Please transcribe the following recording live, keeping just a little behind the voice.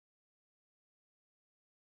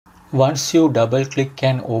Once you double click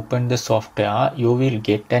and open the software, you will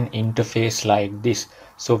get an interface like this.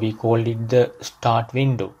 So we call it the start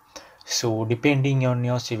window. So depending on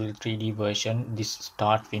your Civil 3D version, this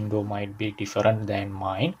start window might be different than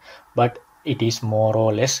mine, but it is more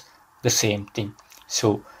or less the same thing.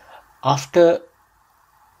 So after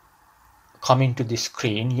coming to the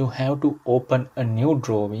screen, you have to open a new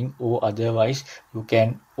drawing, or otherwise you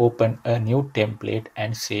can open a new template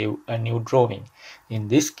and save a new drawing. In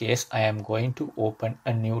this case, I am going to open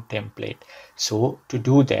a new template. So to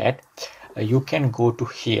do that, you can go to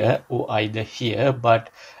here or either here, but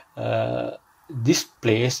this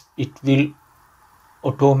place, it will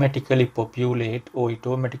automatically populate or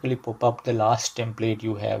automatically pop up the last template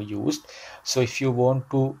you have used. So if you want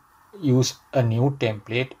to use a new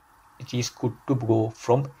template, it is good to go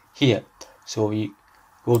from here. So we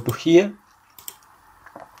go to here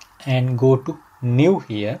and go to new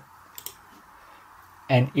here,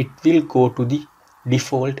 and it will go to the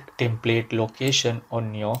default template location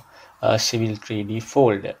on your Civil 3D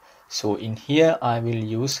folder. So in here I will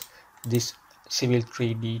use this Civil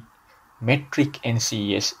 3D metric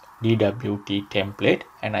NCS DWT template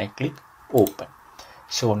and I click open.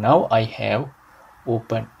 So now I have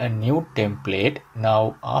open a new template.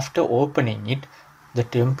 Now after opening it, the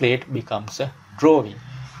template becomes a drawing.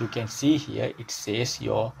 You can see here it says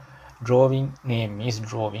your drawing name is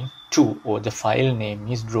drawing 2, or the file name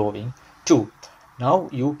is drawing 2. Now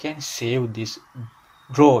you can save this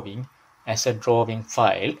drawing as a drawing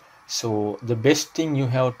file. So the best thing you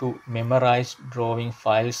have to memorize drawing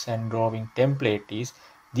files and drawing template is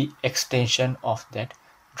the extension of that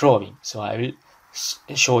drawing. So I will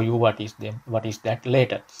show you what is that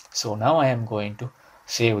later. So now I am going to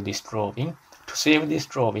save this drawing. To save this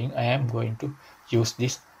drawing, I am going to use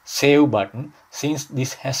this save button. Since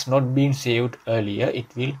this has not been saved earlier,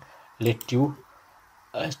 it will let you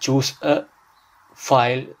choose a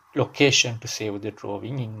file location to save the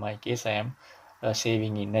drawing. In my case, I am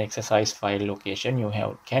saving in the exercise file location.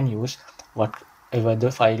 You can use whatever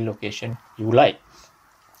the file location you like.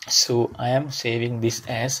 So I am saving this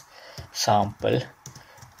as sample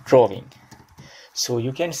drawing. So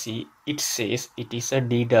you can see it says it is a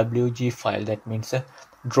DWG file, that means a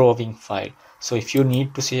drawing file. So if you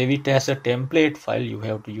need to save it as a template file, you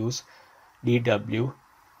have to use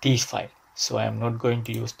DWT file. So I am not going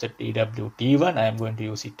to use the DWT one, I am going to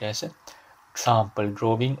use it as a sample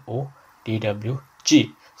drawing or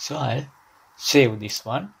DWG. So I'll save this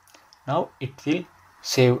one. Now it will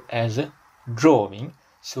save as a drawing.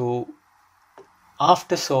 So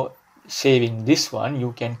after saving this one,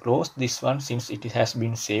 you can close this one since it has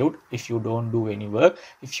been saved. If you don't do any work,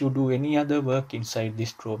 if you do any other work inside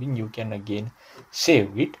this drawing, you can again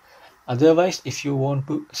save it. Otherwise, if you want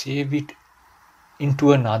to save it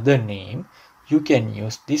into another name, you can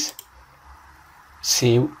use this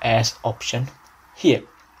save as option here.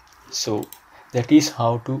 So that is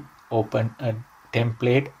how to open a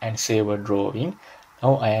template and save a drawing.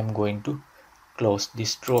 Now I am going to close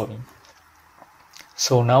this drawing.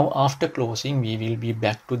 So now after closing, we will be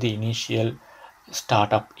back to the initial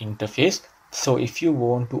startup interface. So if you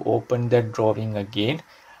want to open that drawing again,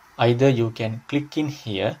 either you can click in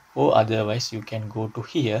here, or otherwise you can go to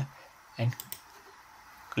here and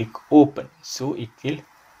click open. So it will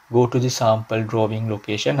go to the sample drawing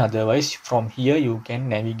location. Otherwise from here you can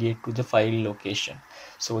navigate to the file location.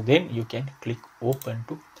 So then you can click open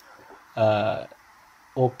to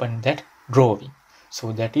open that drawing.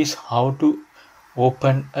 So that is how to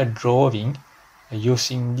open a drawing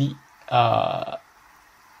using the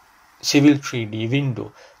Civil 3D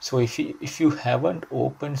window. So if you haven't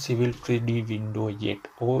opened Civil 3D window yet,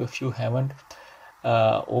 or if you haven't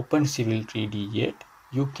opened Civil 3D yet,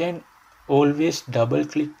 you can always double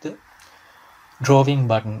click the drawing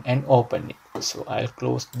button and open it. So I'll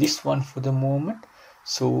close this one for the moment.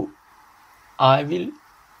 So I will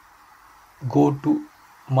go to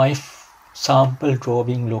my sample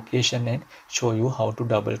drawing location and show you how to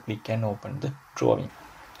double click and open the drawing.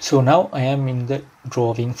 So now I am in the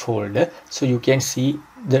drawing folder. So you can see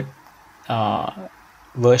the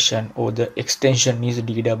version or the extension is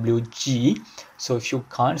DWG. So if you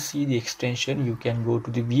can't see the extension, you can go to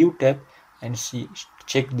the view tab and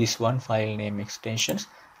check this one, file name extensions,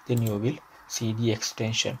 then you will see the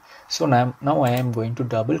extension. So now I am going to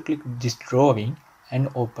double click this drawing and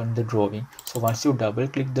open the drawing. So once you double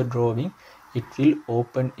click the drawing, it will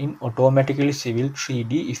open in automatically Civil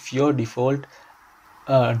 3D if your default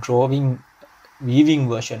drawing weaving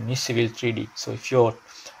version is Civil 3D. So if your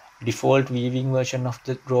default weaving version of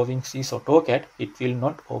the drawings is AutoCAD, it will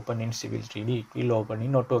not open in Civil 3D, it will open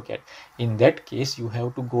in AutoCAD. In that case, you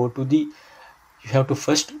have to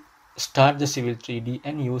first start the Civil 3D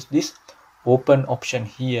and use this open option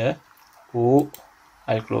here.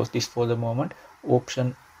 I'll close this for the moment.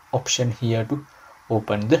 Option here to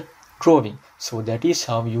open the drawing. So that is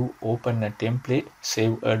how you open a template,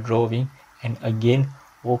 save a drawing, and again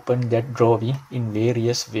open that drawing in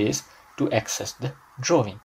various ways to access the drawing.